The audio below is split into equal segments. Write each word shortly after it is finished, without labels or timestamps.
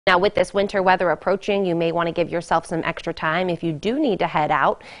Now, with this winter weather approaching, you may want to give yourself some extra time if you do need to head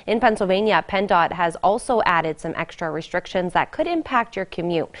out. In Pennsylvania, PennDOT has also added some extra restrictions that could impact your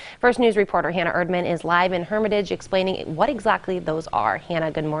commute. First News reporter Hannah Erdman is live in Hermitage explaining what exactly those are. Hannah,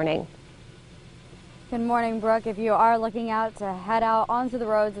 good morning. Good morning, Brooke. If you are looking out to head out onto the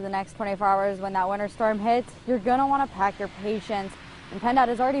roads in the next 24 hours when that winter storm hits, you're going to want to pack your patience. And PennDOT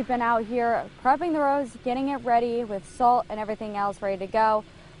has already been out here prepping the roads, getting it ready with salt and everything else ready to go.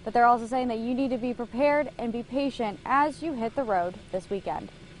 But they're also saying that you need to be prepared and be patient as you hit the road this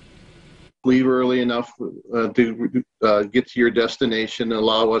weekend. Leave early enough to get to your destination and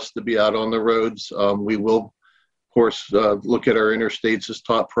allow us to be out on the roads. We will, of course, look at our interstates as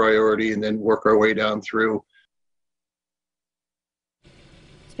top priority and then work our way down through.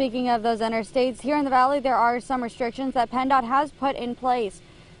 Speaking of those interstates, here in the Valley, there are some restrictions that PennDOT has put in place.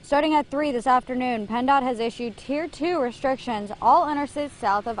 Starting at 3 this afternoon, PennDOT has issued Tier 2 restrictions, all interstates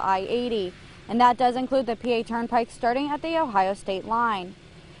south of I-80, and that does include the PA Turnpike starting at the Ohio state line.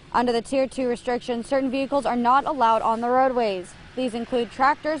 Under the Tier 2 restrictions, certain vehicles are not allowed on the roadways. These include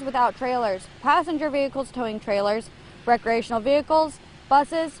tractors without trailers, passenger vehicles towing trailers, recreational vehicles,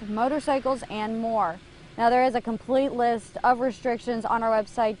 buses, motorcycles, and more. Now, there is a complete list of restrictions on our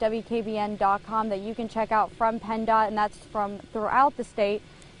website, WKBN.com, that you can check out from PennDOT, and that's from throughout the state.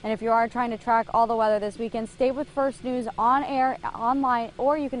 And if you are trying to track all the weather this weekend, stay with First News on air, online,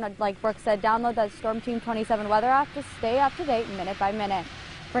 or you can, like Brooke said, download that Storm Team 27 weather app to stay up to date minute by minute.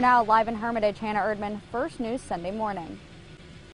 For now, live in Hermitage, Hannah Erdman, First News Sunday Morning.